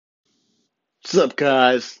What's up,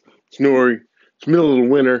 guys? It's Nori. It's middle of the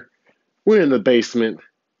winter. We're in the basement,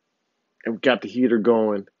 and we got the heater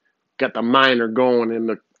going. Got the miner going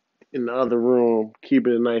in the other room,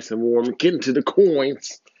 keeping it nice and warm. Getting to the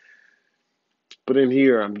coins. But in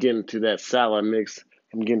here, I'm getting to that salad mix.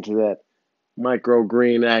 I'm getting to that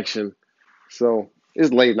microgreen action. So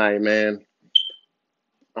it's late night, man.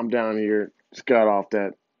 I'm down here. Just got off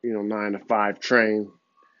that 9 to 5 train.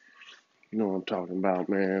 You know what I'm talking about,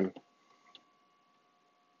 man.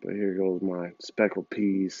 But here goes my speckled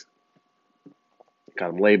peas.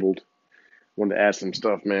 Got them labeled. Wanted to add some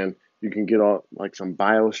stuff, man. You can get all like some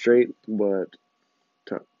bio straight, but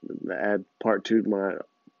to add part two to my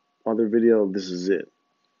other video, this is it.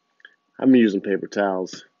 I'm using paper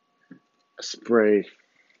towels. I spray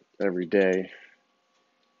every day.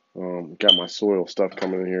 Got my soil stuff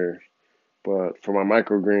coming in here, but for my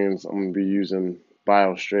microgreens, I'm gonna be using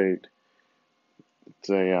bio straight. It's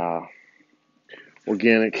a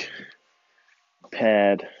organic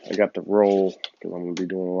pad. I got the roll because I'm gonna be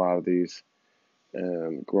doing a lot of these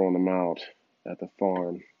and growing them out at the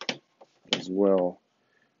farm as well.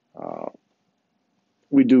 Uh,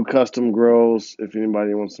 we do custom grows if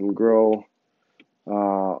anybody wants some grow.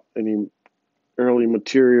 Any early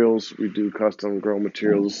materials, we do custom grow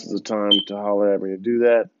materials. This is the time to holler at me to do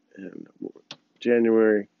that in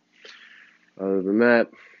January. Other than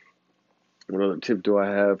that, what other tip do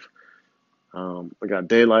I have? I got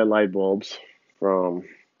daylight light bulbs from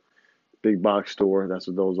big box store. That's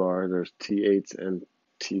what those are. There's T8s and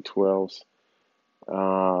T12s.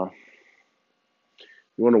 You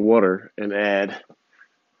want to water and add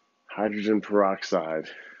hydrogen peroxide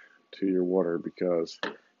to your water because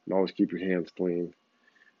you always keep your hands clean.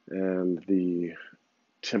 And the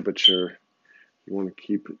temperature, you want to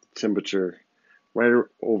keep the temperature right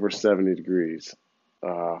over 70 degrees,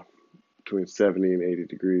 between 70 and 80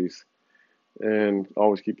 degrees. And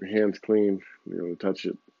always keep your hands clean. You don't touch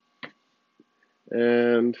it.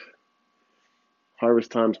 And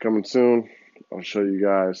harvest time's coming soon. I'll show you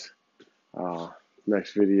guys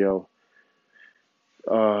next video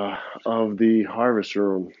of the harvest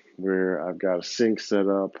room where I've got a sink set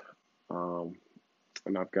up,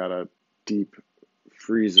 and I've got a deep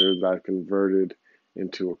freezer that I've converted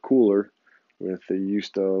into a cooler with the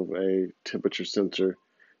use of a temperature sensor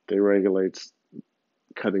that regulates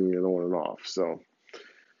cutting it on and off. So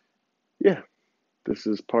yeah, this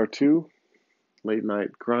is part two, late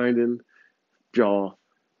night grinding. Y'all,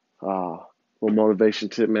 little motivation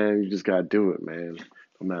tip, man. You just gotta do it, man.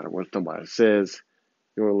 No matter what somebody says,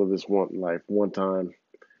 you want to live this one life one time.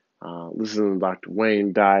 Listen to Dr.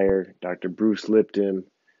 Wayne Dyer, Dr. Bruce Lipton,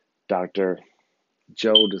 Dr.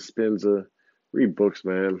 Joe Dispenza. Read books,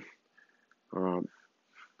 man.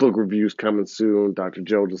 Book reviews coming soon. Dr.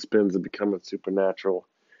 Joe Dispenza, Becoming Supernatural.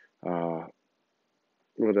 Uh,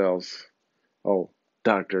 what else? Oh,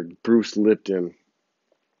 Dr. Bruce Lipton.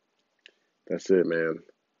 That's it, man.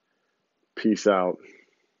 Peace out.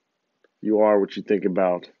 You are what you think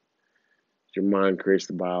about. Your mind creates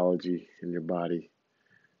the biology in your body.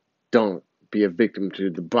 Don't be a victim to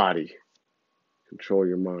the body. Control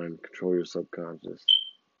your mind. Control your subconscious.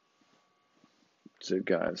 That's it,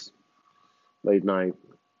 guys. Late night.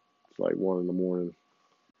 It's like 1 in the morning.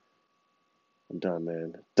 I'm done,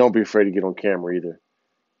 man. Don't be afraid to get on camera either.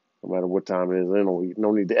 No matter what time it is. There's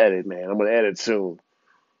no need to edit, man. I'm going to edit soon.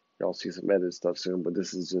 Y'all see some edit stuff soon, but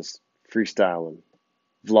this is just freestyling,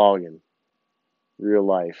 vlogging, real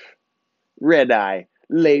life. Red eye,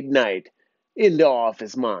 late night, in the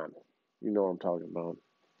office, man. You know what I'm talking about.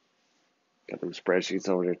 Got them spreadsheets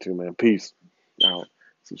over there too, man. Peace. Out.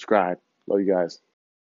 Subscribe. Love you guys.